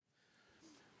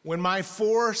When my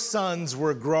 4 sons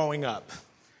were growing up,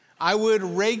 I would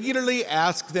regularly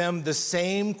ask them the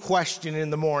same question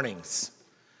in the mornings.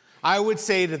 I would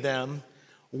say to them,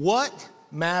 "What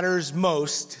matters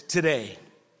most today?"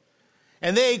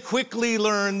 And they quickly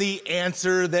learned the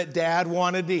answer that Dad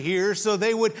wanted to hear, so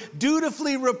they would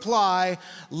dutifully reply,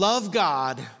 "Love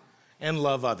God and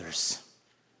love others."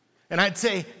 And I'd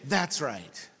say, "That's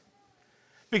right."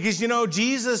 Because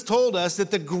Jesus told us that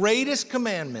the greatest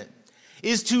commandment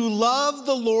is to love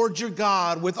the Lord your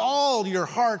God with all your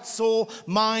heart, soul,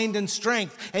 mind, and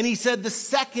strength. And he said the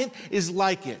second is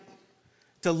like it,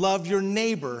 to love your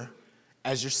neighbor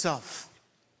as yourself.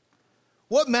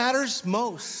 What matters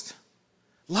most?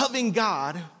 Loving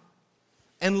God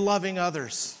and loving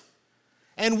others.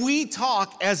 And we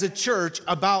talk as a church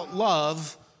about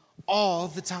love all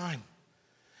the time.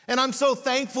 And I'm so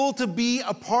thankful to be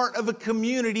a part of a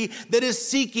community that is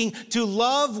seeking to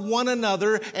love one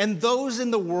another and those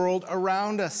in the world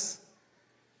around us.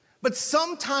 But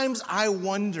sometimes I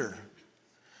wonder,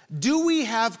 do we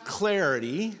have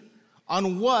clarity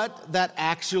on what that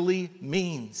actually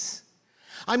means?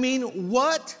 I mean,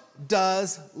 what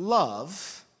does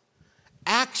love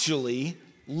actually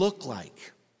look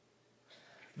like?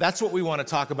 That's what we want to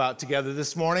talk about together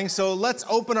this morning. So let's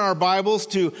open our Bibles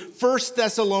to 1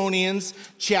 Thessalonians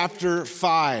chapter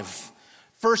 5.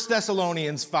 1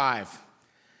 Thessalonians 5.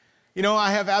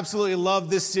 I have absolutely loved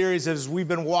this series as we've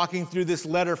been walking through this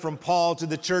letter from Paul to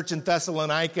the church in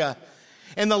Thessalonica.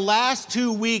 In the last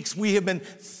 2 weeks, we have been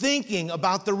thinking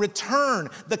about the return,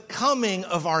 the coming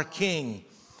of our King.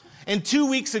 And 2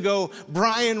 weeks ago,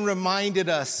 Brian reminded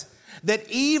us that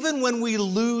even when we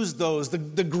lose those,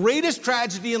 the greatest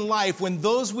tragedy in life, when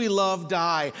those we love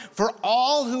die, for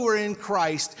all who are in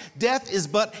Christ, death is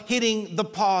but hitting the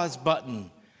pause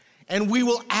button. And we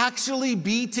will actually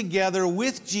be together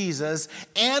with Jesus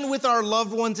and with our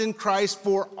loved ones in Christ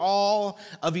for all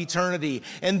of eternity.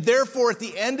 And therefore, at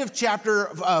the end of chapter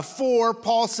 4,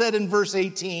 Paul said in verse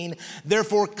 18,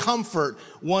 "Therefore comfort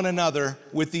one another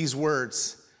with these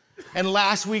words." And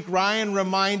last week, Ryan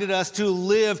reminded us to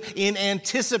live in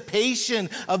anticipation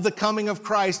of the coming of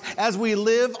Christ as we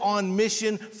live on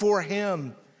mission for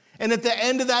him. And at the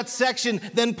end of that section,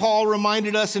 then Paul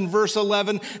reminded us in verse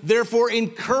 11, "Therefore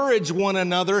encourage one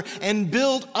another and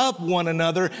build up one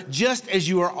another, just as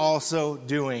you are also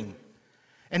doing."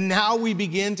 And now we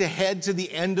begin to head to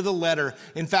the end of the letter.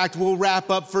 In fact, we'll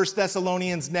wrap up 1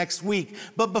 Thessalonians next week.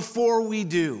 But before we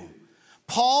do,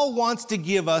 Paul wants to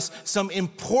give us some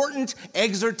important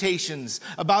exhortations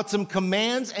about some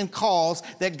commands and calls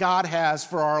that God has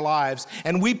for our lives.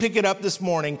 And we pick it up this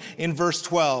morning in verse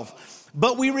 12.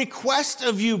 "But we request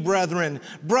of you, brethren,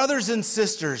 brothers and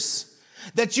sisters,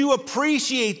 that you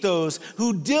appreciate those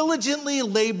who diligently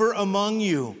labor among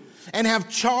you and have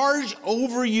charge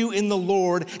over you in the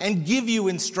Lord and give you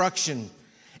instruction,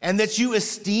 and that you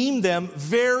esteem them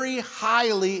very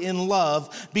highly in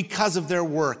love because of their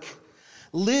work.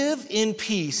 Live in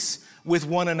peace with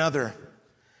one another."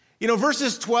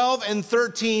 Verses 12 and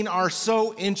 13 are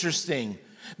so interesting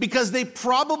because they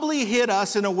probably hit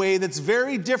us in a way that's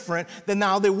very different than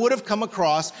how they would have come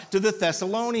across to the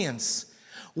Thessalonians.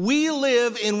 We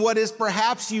live in what is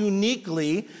perhaps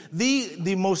uniquely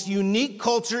the most unique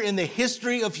culture in the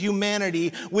history of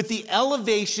humanity, with the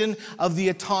elevation of the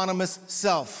autonomous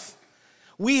self.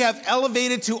 We have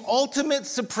elevated to ultimate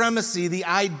supremacy the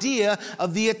idea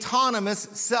of the autonomous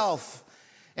self.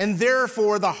 And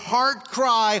therefore, the heart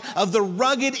cry of the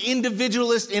rugged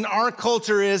individualist in our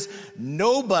culture is,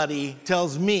 "Nobody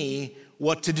tells me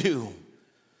what to do."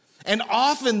 And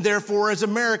often, therefore, as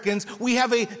Americans, we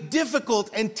have a difficult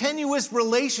and tenuous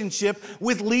relationship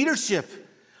with leadership,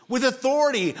 with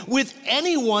authority, with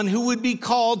anyone who would be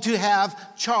called to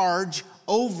have charge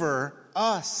over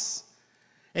us.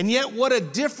 And yet, what a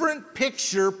different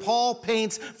picture Paul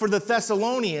paints for the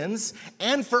Thessalonians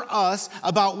and for us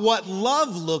about what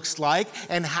love looks like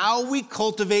and how we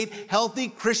cultivate healthy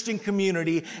Christian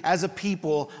community as a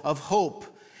people of hope.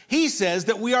 He says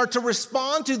that we are to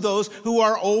respond to those who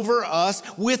are over us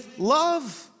with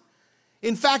love.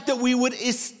 In fact, that we would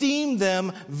esteem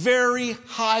them very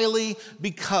highly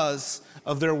because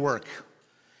of their work.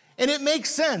 And it makes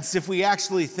sense if we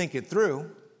actually think it through.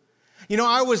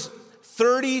 I was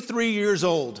 33 years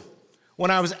old when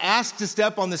I was asked to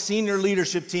step on the senior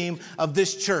leadership team of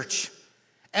this church.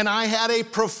 And I had a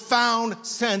profound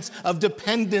sense of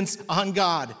dependence on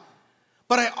God.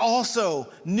 But I also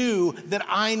knew that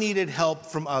I needed help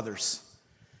from others.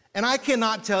 And I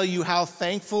cannot tell you how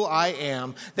thankful I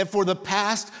am that for the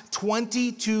past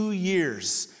 22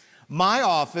 years, my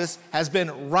office has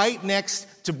been right next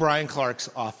to Brian Clark's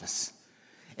office.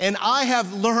 and I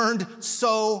have learned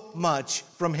so much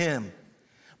from him.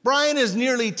 Brian is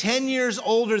nearly 10 years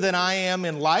older than I am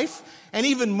in life, and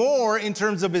even more in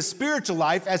terms of his spiritual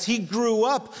life, as he grew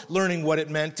up learning what it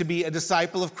meant to be a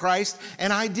disciple of Christ,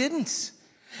 and I didn't.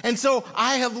 And so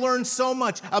I have learned so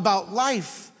much about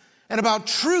life and about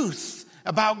truth,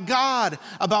 about God,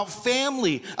 about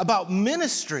family, about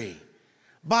ministry,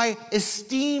 by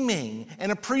esteeming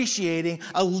and appreciating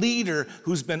a leader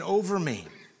who's been over me.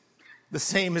 The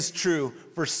same is true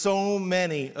for so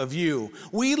many of you.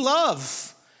 We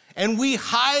love and we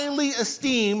highly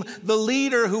esteem the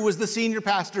leader who was the senior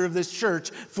pastor of this church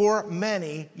for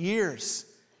many years.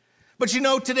 But you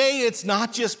know, today it's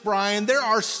not just Brian. There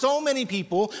are so many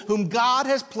people whom God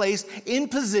has placed in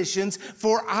positions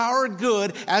for our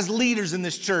good as leaders in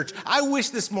this church. I wish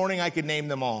this morning I could name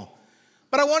them all.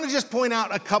 But I want to just point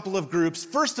out a couple of groups.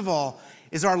 First of all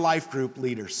is our life group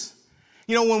leaders.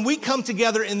 You know, when we come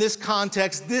together in this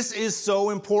context, this is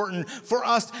so important for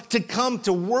us to come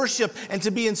to worship and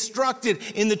to be instructed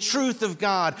in the truth of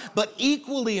God. But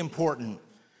equally important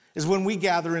is when we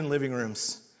gather in living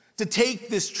rooms to take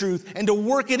this truth and to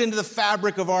work it into the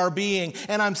fabric of our being.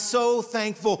 And I'm so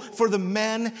thankful for the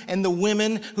men and the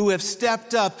women who have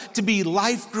stepped up to be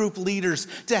life group leaders,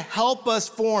 to help us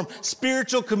form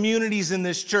spiritual communities in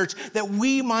this church that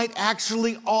we might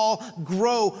actually all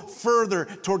grow further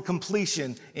toward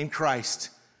completion in Christ.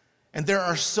 And there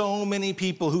are so many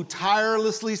people who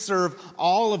tirelessly serve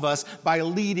all of us by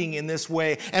leading in this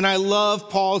way. And I love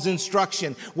Paul's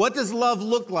instruction. What does love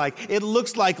look like? It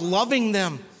looks like loving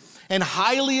them and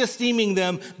highly esteeming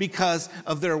them because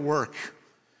of their work.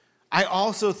 I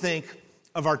also think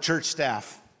of our church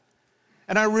staff.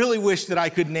 And I really wish that I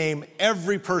could name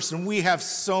every person. We have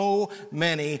so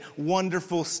many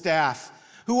wonderful staff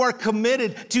who are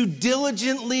committed to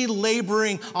diligently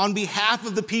laboring on behalf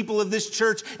of the people of this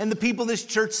church and the people this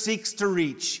church seeks to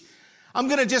reach. I'm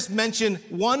going to just mention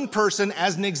one person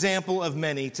as an example of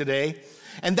many today.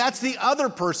 And that's the other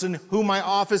person who my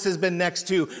office has been next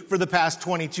to for the past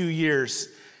 22 years.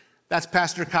 That's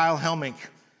Pastor Kyle Helmink.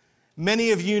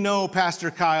 Many of you know Pastor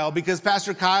Kyle because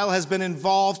Pastor Kyle has been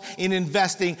involved in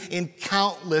investing in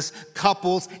countless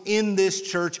couples in this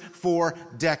church for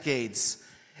decades.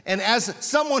 And as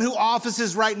someone who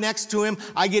offices right next to him,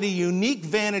 I get a unique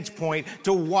vantage point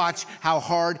to watch how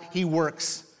hard he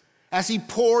works as he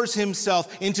pours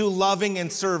himself into loving and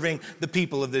serving the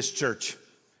people of this church.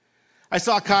 I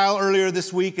saw Kyle earlier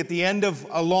this week at the end of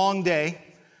a long day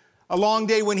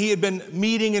when he had been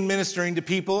meeting and ministering to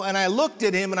people, and I looked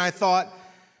at him and I thought,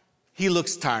 he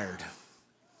looks tired.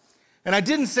 And I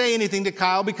didn't say anything to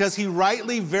Kyle because he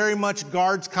rightly very much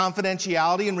guards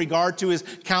confidentiality in regard to his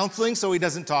counseling, so he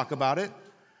doesn't talk about it.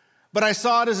 But I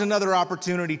saw it as another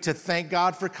opportunity to thank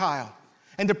God for Kyle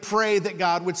and to pray that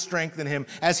God would strengthen him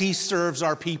as he serves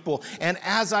our people. And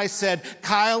as I said,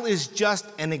 Kyle is just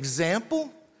an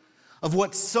example of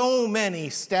what so many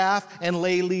staff and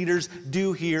lay leaders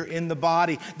do here in the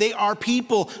body. They are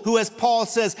people who, as Paul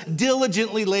says,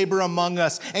 diligently labor among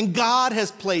us, and God has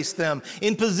placed them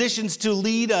in positions to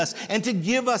lead us and to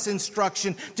give us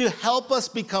instruction to help us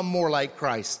become more like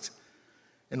Christ.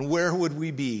 And where would we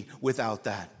be without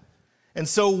that? And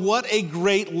so what a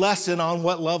great lesson on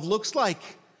what love looks like.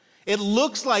 It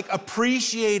looks like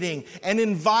appreciating and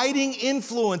inviting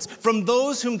influence from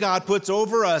those whom God puts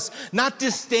over us, not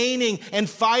disdaining and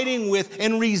fighting with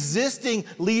and resisting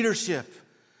leadership,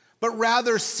 but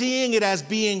rather seeing it as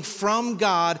being from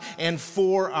God and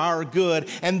for our good.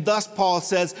 And thus Paul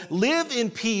says, live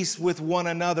in peace with one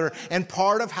another. And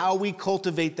part of how we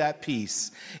cultivate that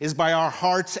peace is by our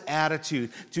heart's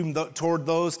attitude toward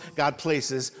those God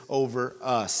places over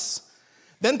us.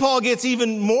 Then Paul gets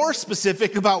even more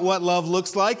specific about what love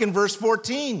looks like in verse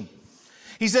 14.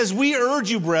 He says, we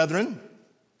urge you, brethren,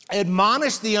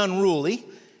 admonish the unruly,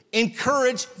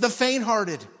 encourage the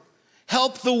faint-hearted,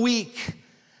 help the weak,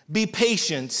 be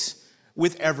patient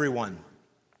with everyone.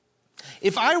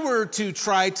 If I were to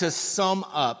try to sum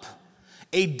up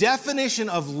a definition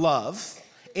of love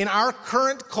in our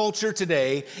current culture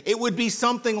today, it would be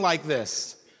something like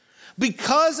this.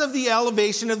 Because of the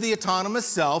elevation of the autonomous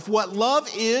self, what love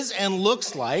is and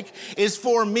looks like is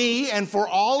for me and for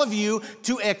all of you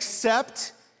to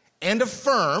accept and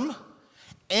affirm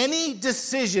any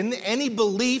decision, any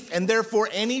belief, and therefore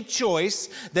any choice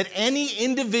that any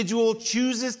individual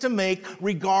chooses to make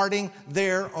regarding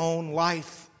their own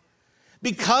life.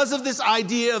 Because of this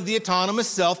idea of the autonomous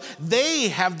self, they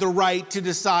have the right to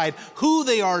decide who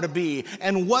they are to be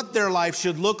and what their life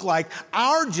should look like.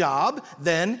 Our job,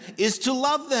 then, is to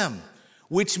love them,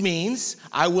 which means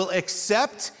I will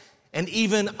accept and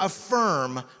even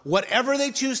affirm whatever they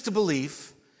choose to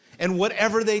believe and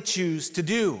whatever they choose to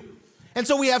do. And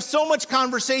so we have so much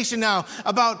conversation now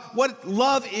about what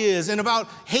love is and about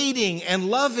hating and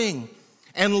loving.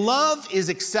 And love is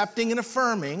accepting and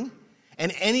affirming,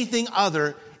 and anything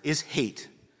other is hate.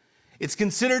 It's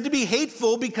considered to be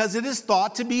hateful because it is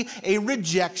thought to be a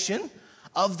rejection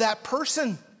of that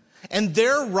person and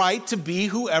their right to be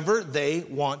whoever they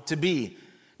want to be.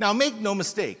 Now, make no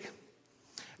mistake,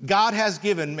 God has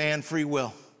given man free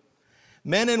will.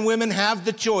 Men and women have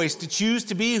the choice to choose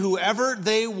to be whoever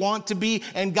they want to be,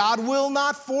 and God will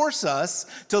not force us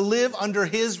to live under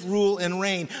his rule and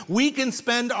reign. We can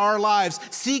spend our lives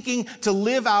seeking to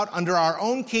live out under our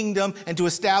own kingdom and to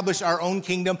establish our own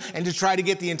kingdom and to try to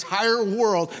get the entire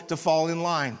world to fall in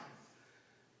line.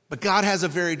 But God has a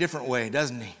very different way,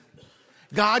 doesn't he?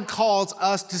 God calls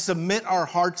us to submit our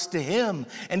hearts to him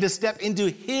and to step into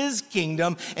his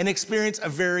kingdom and experience a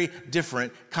very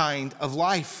different kind of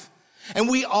life. And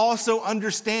we also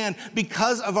understand,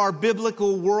 because of our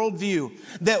biblical worldview,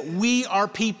 that we are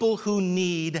people who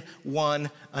need one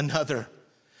another.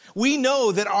 We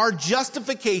know that our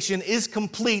justification is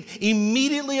complete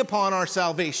immediately upon our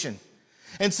salvation.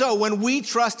 And so when we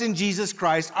trust in Jesus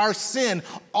Christ, our sin,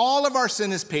 all of our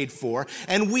sin is paid for,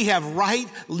 and we have right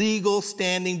legal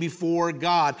standing before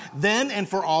God, then and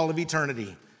for all of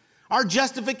eternity. Our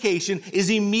justification is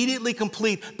immediately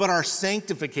complete, but our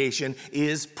sanctification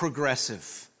is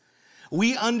progressive.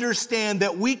 We understand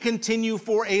that we continue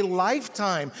for a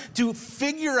lifetime to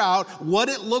figure out what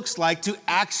it looks like to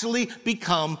actually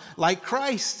become like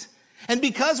Christ. And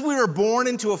because we were born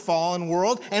into a fallen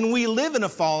world and we live in a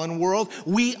fallen world,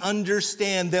 we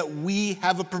understand that we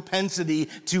have a propensity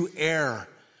to err.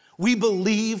 We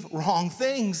believe wrong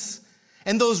things.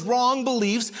 And those wrong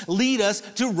beliefs lead us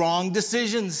to wrong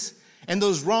decisions. And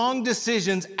those wrong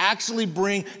decisions actually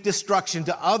bring destruction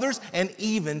to others and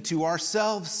even to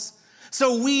ourselves.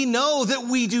 So we know that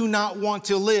we do not want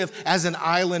to live as an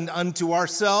island unto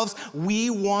ourselves. We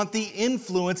want the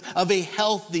influence of a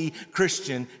healthy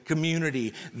Christian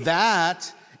community.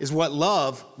 That is what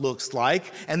love looks like,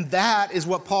 and that is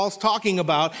what Paul's talking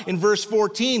about in verse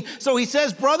 14. So he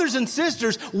says, brothers and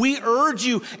sisters, we urge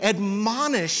you,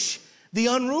 admonish the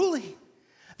unruly.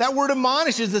 That word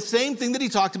admonish is the same thing that he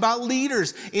talked about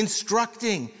leaders,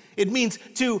 instructing. It means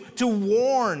to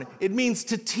warn. It means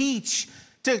to teach,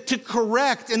 to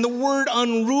correct. And the word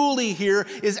unruly here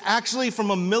is actually from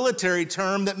a military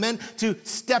term that meant to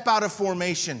step out of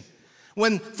formation.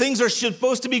 When things are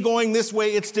supposed to be going this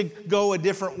way, it's to go a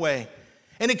different way.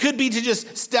 And it could be to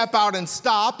just step out and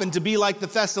stop and to be like the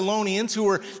Thessalonians who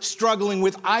were struggling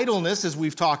with idleness, as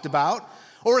we've talked about.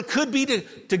 Or it could be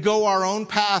to go our own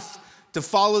path, to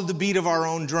follow the beat of our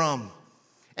own drum.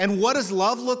 And what does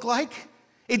love look like?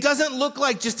 It doesn't look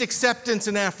like just acceptance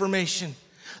and affirmation.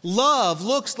 Love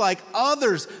looks like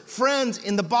others, friends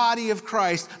in the body of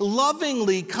Christ,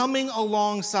 lovingly coming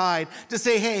alongside to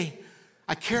say, hey,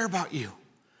 I care about you.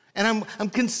 And I'm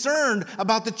concerned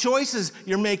about the choices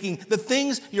you're making, the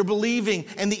things you're believing,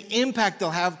 and the impact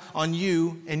they'll have on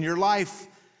you and your life.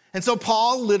 And so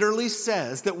Paul literally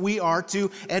says that we are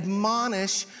to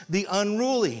admonish the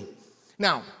unruly.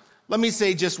 Now, let me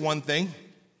say just one thing.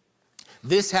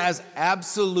 This has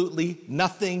absolutely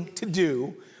nothing to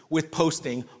do with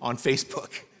posting on Facebook.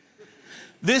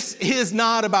 This is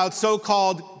not about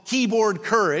so-called keyboard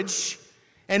courage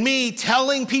and me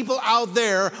telling people out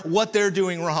there what they're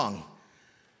doing wrong.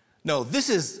 No, this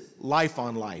is life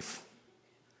on life.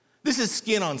 This is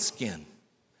skin on skin.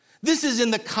 This is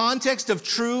in the context of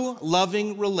true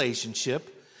loving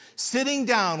relationship, sitting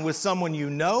down with someone you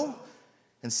know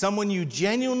and someone you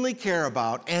genuinely care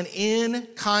about, and in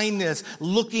kindness,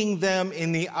 looking them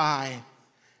in the eye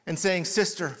and saying,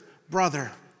 sister,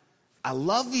 brother, I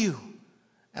love you,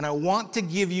 and I want to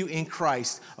give you in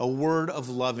Christ a word of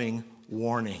loving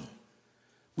warning.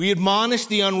 We admonish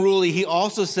the unruly. He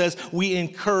also says we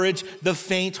encourage the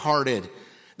faint-hearted.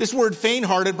 This word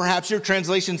faint-hearted, perhaps your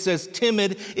translation says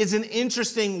timid, is an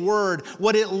interesting word.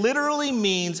 What it literally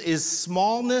means is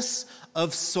smallness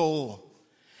of soul.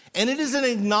 And it is an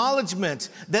acknowledgement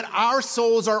that our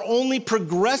souls are only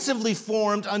progressively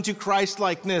formed unto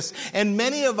Christ-likeness. And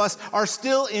many of us are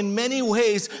still in many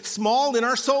ways small in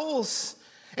our souls.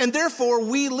 And therefore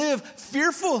we live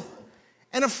fearful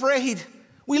and afraid.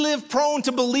 We live prone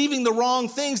to believing the wrong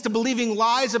things, to believing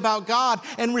lies about God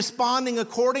and responding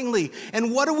accordingly.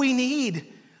 And what do we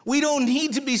need? We don't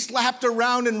need to be slapped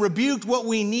around and rebuked. What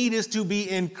we need is to be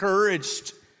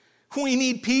encouraged. We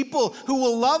need people who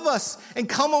will love us and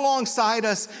come alongside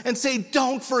us and say,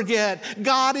 don't forget,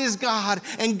 God is God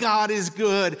and God is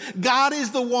good. God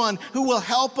is the one who will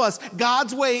help us.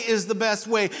 God's way is the best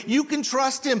way. You can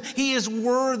trust him. He is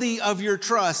worthy of your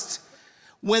trust.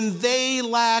 When they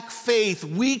lack faith,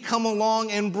 we come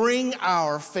along and bring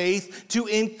our faith to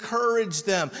encourage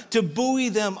them, to buoy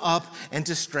them up, and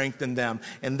to strengthen them.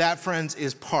 And that, friends,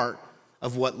 is part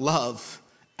of what love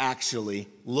actually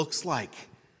looks like.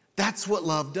 That's what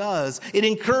love does. It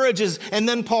encourages, and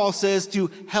then Paul says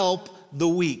to help the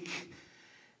weak.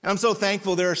 And I'm so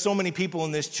thankful there are so many people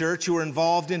in this church who are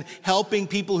involved in helping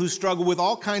people who struggle with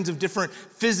all kinds of different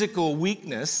physical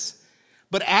weakness.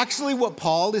 But actually what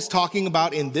Paul is talking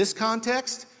about in this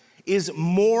context is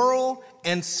moral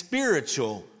and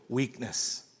spiritual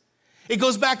weakness. It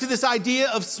goes back to this idea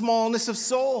of smallness of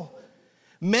soul.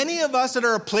 Many of us that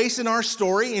are a place in our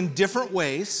story in different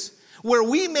ways where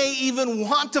we may even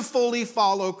want to fully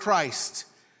follow Christ,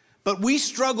 but we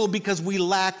struggle because we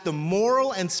lack the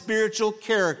moral and spiritual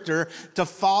character to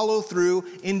follow through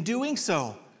in doing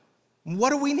so. What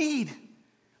do we need?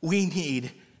 We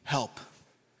need help.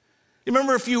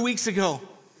 Remember a few weeks ago,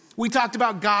 we talked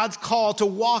about God's call to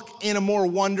walk in a more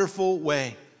wonderful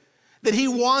way, that he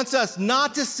wants us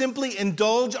not to simply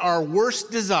indulge our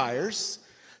worst desires,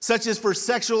 such as for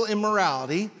sexual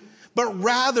immorality, but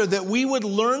rather that we would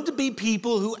learn to be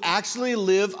people who actually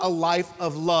live a life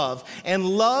of love. And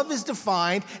love is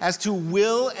defined as to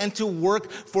will and to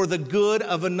work for the good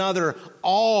of another,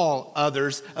 all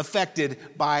others affected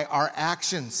by our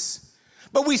actions.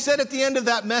 But we said at the end of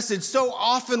that message, so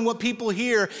often what people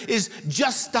hear is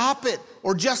just stop it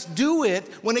or just do it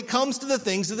when it comes to the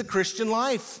things of the Christian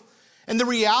life. And the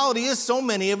reality is so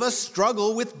many of us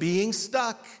struggle with being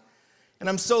stuck. And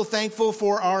I'm so thankful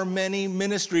for our many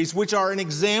ministries, which are an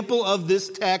example of this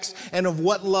text and of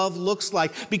what love looks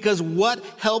like. Because what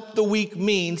help the weak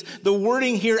means, the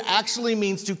wording here actually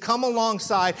means to come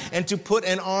alongside and to put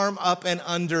an arm up and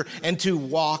under and to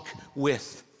walk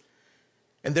with.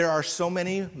 And there are so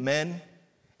many men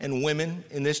and women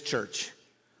in this church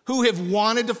who have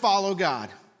wanted to follow God,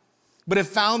 but have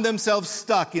found themselves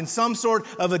stuck in some sort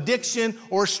of addiction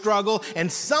or struggle,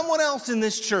 and someone else in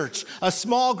this church, a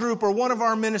small group or one of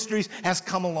our ministries, has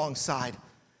come alongside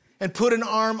and put an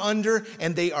arm under,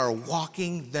 and they are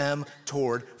walking them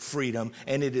toward freedom,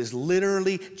 and it is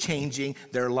literally changing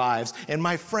their lives. And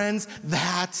my friends,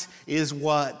 that is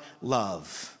what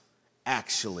love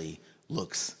actually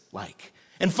looks like.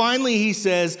 And finally, he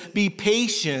says, be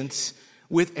patient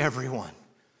with everyone.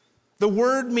 The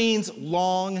word means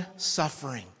long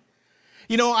suffering.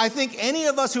 You know, I think any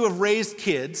of us who have raised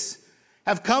kids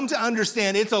have come to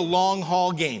understand it's a long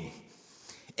haul game.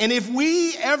 And if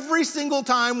we, every single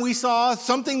time we saw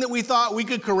something that we thought we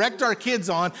could correct our kids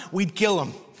on, we'd kill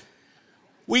them.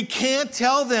 We can't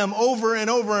tell them over and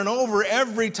over and over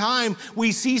every time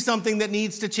we see something that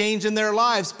needs to change in their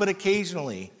lives, but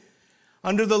occasionally,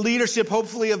 under the leadership,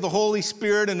 hopefully, of the Holy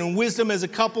Spirit and in wisdom as a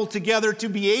couple together, to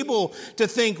be able to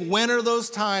think, when are those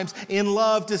times in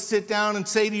love to sit down and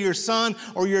say to your son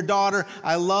or your daughter,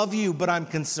 I love you, but I'm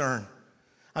concerned.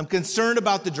 I'm concerned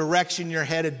about the direction you're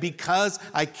headed because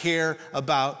I care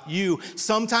about you.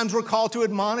 Sometimes we're called to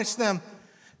admonish them.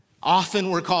 Often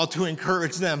we're called to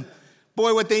encourage them.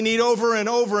 Boy, what they need over and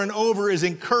over and over is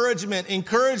encouragement,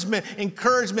 encouragement,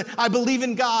 encouragement. I believe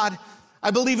in God. I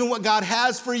believe in what God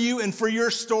has for you and for your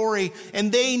story,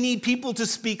 and they need people to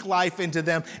speak life into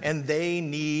them, and they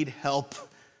need help.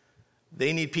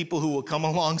 They need people who will come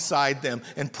alongside them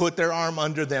and put their arm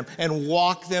under them and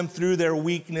walk them through their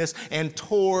weakness and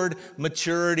toward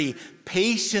maturity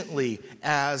patiently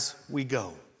as we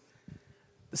go.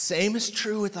 The same is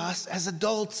true with us as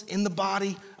adults in the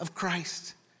body of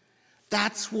Christ.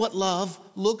 That's what love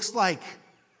looks like.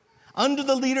 Under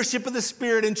the leadership of the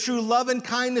Spirit in true love and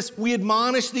kindness, we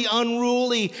admonish the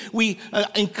unruly, we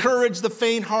encourage the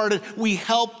faint-hearted, we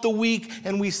help the weak,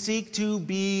 and we seek to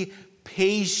be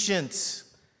patient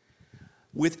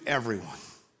with everyone.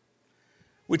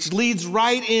 Which leads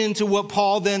right into what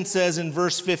Paul then says in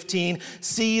verse 15,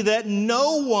 see that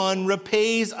no one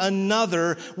repays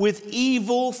another with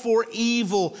evil for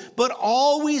evil, but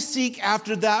always seek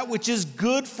after that which is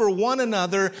good for one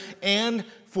another and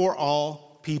for all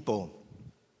people.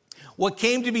 What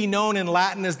came to be known in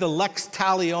Latin as the lex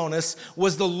talionis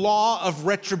was the law of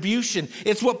retribution.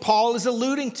 It's what Paul is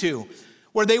alluding to,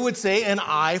 where they would say an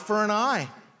eye for an eye.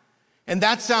 And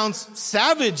that sounds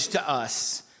savage to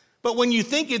us. But when you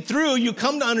think it through, you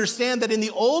come to understand that in the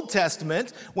Old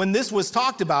Testament, when this was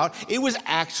talked about, it was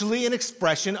actually an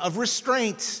expression of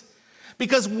restraint.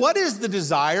 Because what is the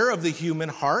desire of the human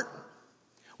heart?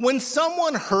 When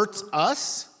someone hurts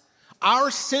us,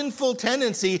 our sinful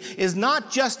tendency is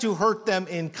not just to hurt them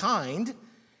in kind,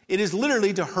 it is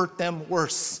literally to hurt them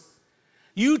worse.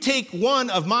 You take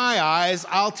one of my eyes,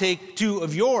 I'll take two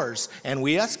of yours, and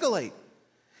we escalate.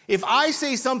 If I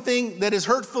say something that is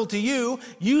hurtful to you,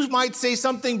 you might say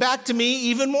something back to me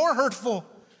even more hurtful.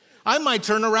 I might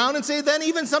turn around and say then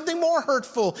even something more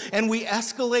hurtful, and we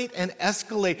escalate and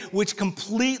escalate, which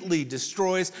completely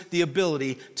destroys the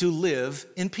ability to live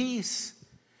in peace.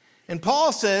 And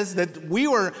Paul says that we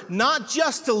were not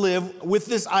just to live with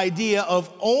this idea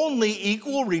of only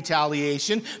equal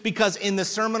retaliation, because in the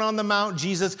Sermon on the Mount,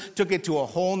 Jesus took it to a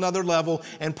whole nother level,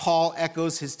 and Paul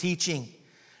echoes his teaching.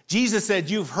 Jesus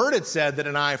said, you've heard it said that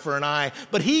an eye for an eye,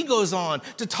 but he goes on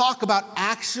to talk about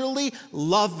actually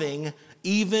loving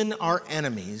even our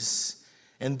enemies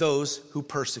and those who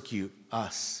persecute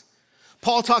us.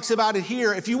 Paul talks about it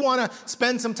here. If you want to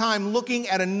spend some time looking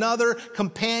at another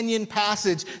companion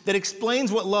passage that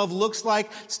explains what love looks like,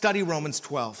 study Romans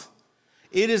 12.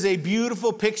 It is a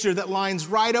beautiful picture that lines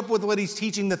right up with what he's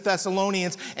teaching the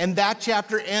Thessalonians, and that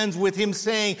chapter ends with him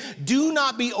saying, do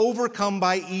not be overcome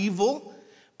by evil,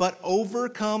 but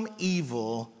overcome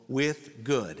evil with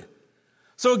good.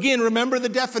 So again, remember the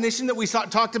definition that we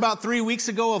talked about 3 weeks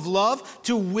ago of love?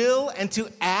 To will and to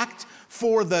act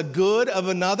for the good of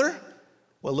another?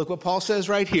 Well, look what Paul says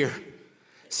right here.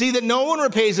 See that no one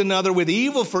repays another with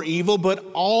evil for evil, but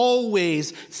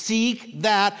always seek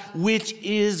that which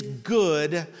is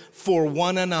good for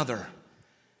one another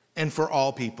and for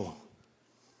all people.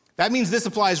 That means this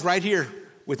applies right here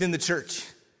within the church.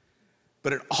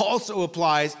 But it also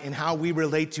applies in how we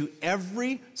relate to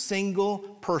every single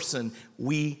person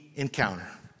we encounter.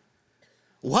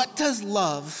 What does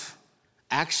love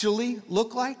actually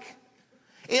look like?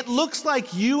 It looks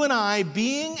like you and I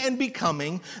being and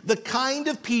becoming the kind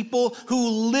of people who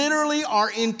literally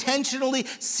are intentionally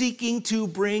seeking to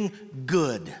bring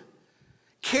good,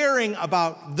 caring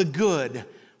about the good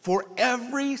for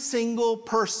every single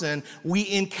person we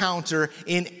encounter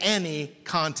in any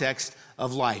context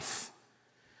of life.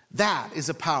 That is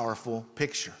a powerful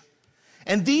picture.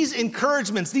 And these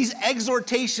encouragements, these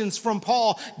exhortations from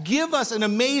Paul give us an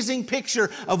amazing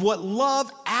picture of what love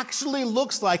actually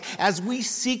looks like as we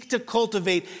seek to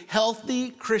cultivate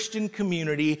healthy Christian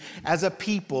community as a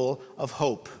people of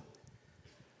hope.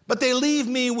 But they leave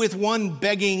me with one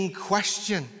begging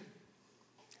question.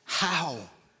 How?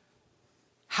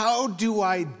 How do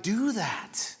I do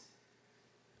that?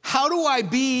 How do I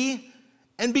be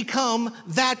and become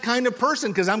that kind of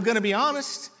person? Because I'm going to be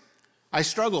honest, I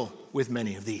struggle with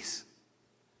many of these.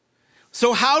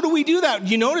 So how do we do that?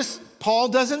 You notice Paul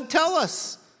doesn't tell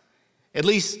us, at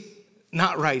least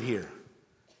not right here.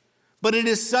 But it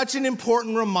is such an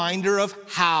important reminder of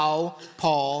how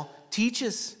Paul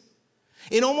teaches.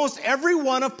 In almost every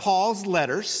one of Paul's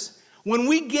letters, when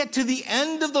we get to the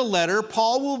end of the letter,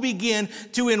 Paul will begin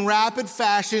to, in rapid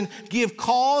fashion, give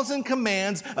calls and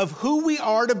commands of who we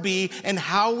are to be and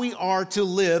how we are to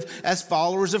live as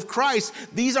followers of Christ.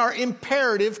 These are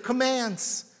imperative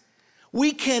commands.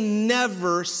 We can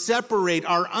never separate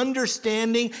our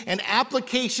understanding and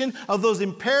application of those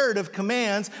imperative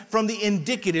commands from the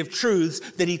indicative truths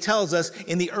that he tells us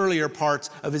in the earlier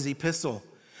parts of his epistle.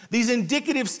 These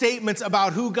indicative statements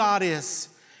about who God is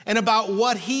and about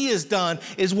what he has done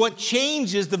is what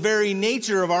changes the very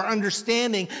nature of our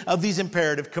understanding of these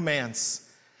imperative commands.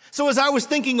 So as I was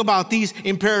thinking about these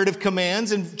imperative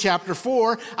commands in chapter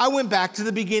 4, I went back to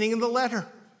the beginning of the letter.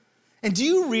 And do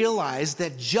you realize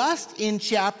that just in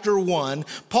chapter 1,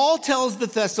 Paul tells the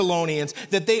Thessalonians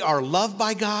that they are loved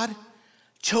by God,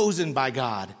 chosen by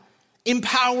God,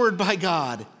 empowered by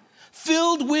God,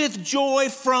 filled with joy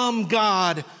from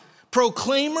God,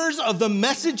 proclaimers of the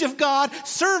message of God,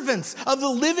 servants of the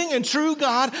living and true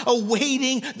God,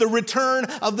 awaiting the return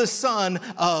of the Son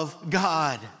of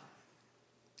God.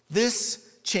 This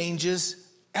changes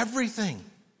everything.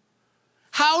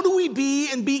 How do we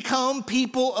be and become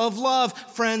people of love?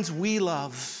 Friends, we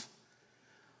love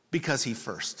because he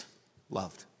first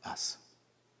loved us.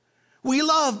 We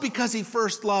love because he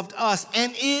first loved us,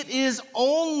 and it is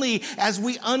only as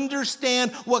we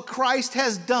understand what Christ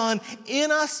has done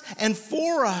in us and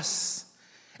for us,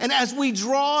 and as we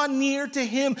draw near to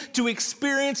him to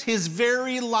experience his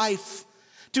very life,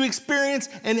 to experience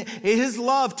his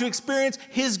love, to experience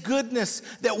his goodness,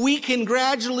 that we can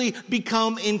gradually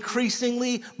become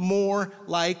increasingly more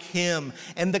like him,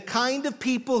 and the kind of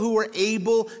people who are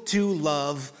able to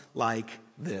love like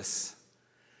this.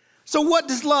 So what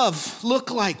does love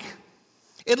look like?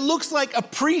 It looks like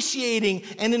appreciating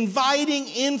and inviting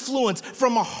influence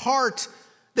from a heart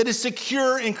that is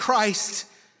secure in Christ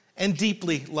and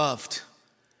deeply loved.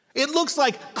 It looks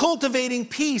like cultivating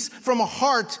peace from a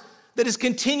heart that is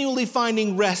continually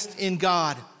finding rest in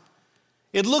God.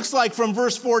 It looks like, from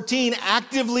verse 14,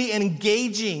 actively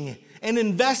engaging and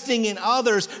investing in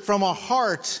others from a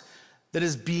heart that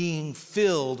is being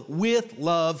filled with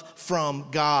love from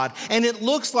God. And it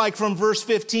looks like, from verse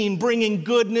 15, bringing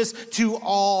goodness to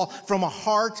all from a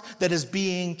heart that is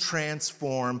being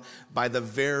transformed by the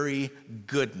very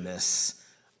goodness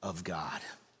of God.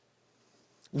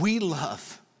 We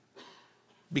love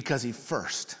because he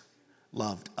first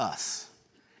loved us.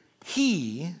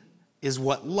 He is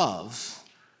what love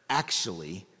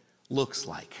actually looks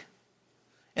like.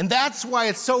 And that's why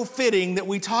it's so fitting that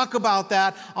we talk about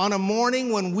that on a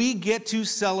morning when we get to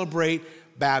celebrate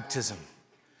baptism.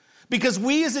 Because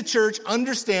we as a church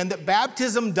understand that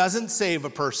baptism doesn't save a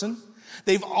person.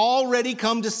 They've already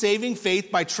come to saving faith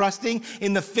by trusting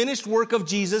in the finished work of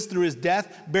Jesus through his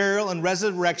death, burial, and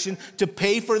resurrection to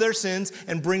pay for their sins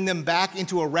and bring them back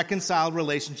into a reconciled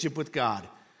relationship with God.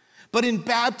 But in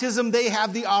baptism, they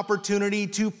have the opportunity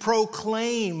to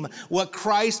proclaim what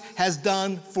Christ has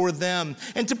done for them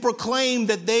and to proclaim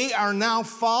that they are now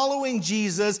following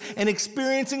Jesus and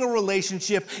experiencing a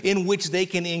relationship in which they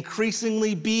can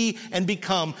increasingly be and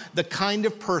become the kind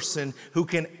of person who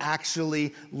can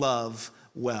actually love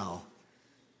well.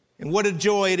 And what a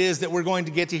joy it is that we're going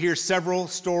to get to hear several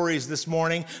stories this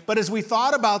morning. But as we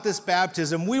thought about this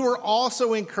baptism, we were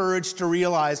also encouraged to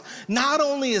realize not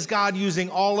only is God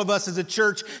using all of us as a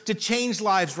church to change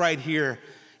lives right here,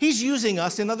 he's using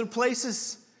us in other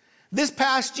places. This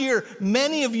past year,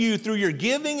 many of you, through your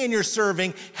giving and your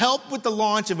serving, helped with the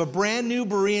launch of a brand new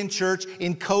Berean church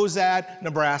in Cozad,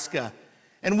 Nebraska.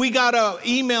 And we got an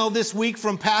email this week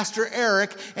from Pastor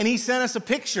Eric, and he sent us a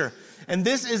picture. And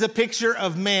this is a picture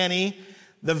of Manny,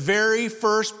 the very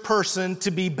first person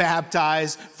to be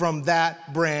baptized from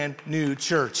that brand new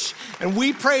church. And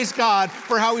we praise God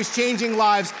for how he's changing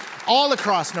lives all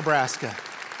across Nebraska.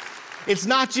 It's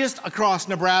not just across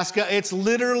Nebraska, it's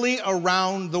literally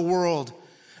around the world.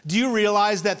 Do you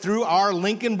realize that through our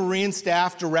Lincoln Berean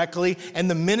staff directly and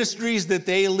the ministries that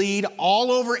they lead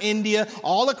all over India,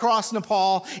 all across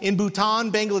Nepal, in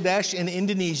Bhutan, Bangladesh, and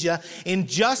Indonesia, in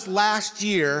just last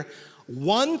year,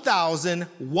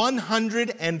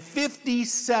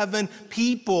 1,157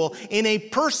 people in a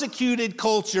persecuted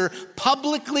culture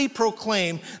publicly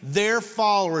proclaimed their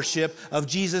followership of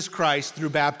Jesus Christ through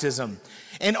baptism.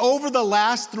 And over the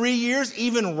last 3 years,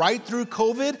 even right through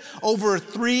COVID, over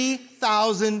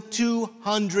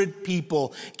 3,200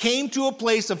 people came to a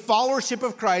place of followership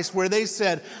of Christ where they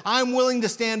said, I'm willing to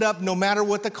stand up no matter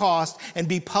what the cost and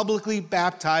be publicly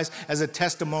baptized as a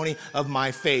testimony of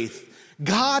my faith.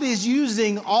 God is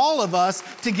using all of us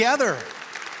together.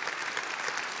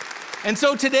 And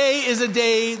so today is a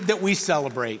day that we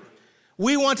celebrate.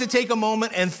 We want to take a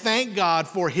moment and thank God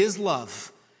for his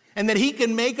love and that he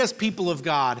can make us people of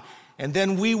God. And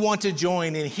then we want to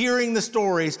join in hearing the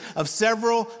stories of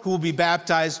several who will be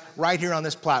baptized right here on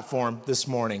this platform this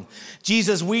morning.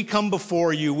 Jesus, we come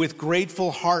before you with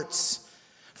grateful hearts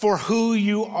for who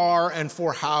you are and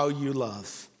for how you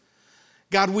love.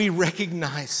 God, we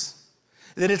recognize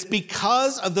that it's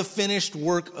because of the finished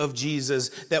work of Jesus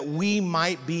that we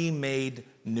might be made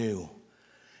new.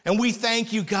 And we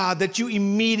thank you, God, that you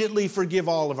immediately forgive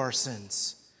all of our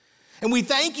sins. And we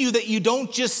thank you that you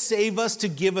don't just save us to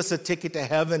give us a ticket to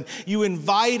heaven. You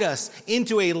invite us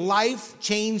into a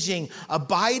life-changing,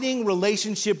 abiding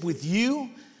relationship with you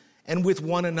and with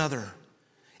one another,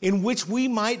 in which we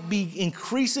might be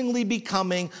increasingly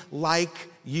becoming like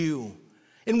you,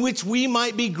 in which we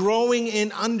might be growing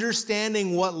in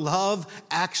understanding what love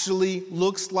actually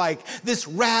looks like. This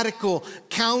radical,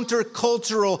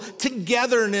 countercultural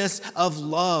togetherness of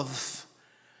love.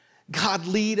 God,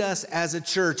 lead us as a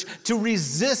church to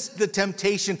resist the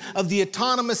temptation of the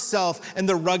autonomous self and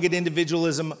the rugged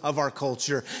individualism of our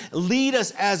culture. Lead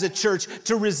us as a church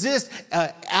to resist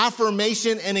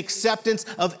affirmation and acceptance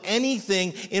of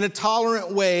anything in a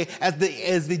tolerant way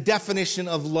as the definition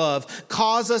of love.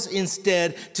 Cause us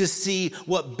instead to see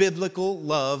what biblical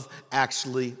love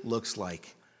actually looks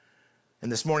like. And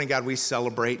this morning, God, we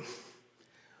celebrate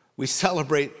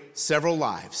several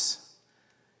lives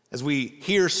as we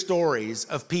hear stories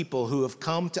of people who have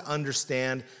come to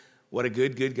understand what a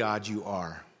good, good God you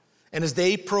are. And as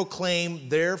they proclaim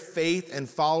their faith and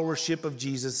followership of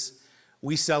Jesus,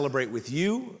 we celebrate with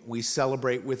you, we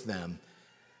celebrate with them.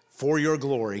 For your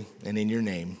glory and in your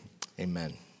name,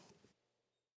 amen.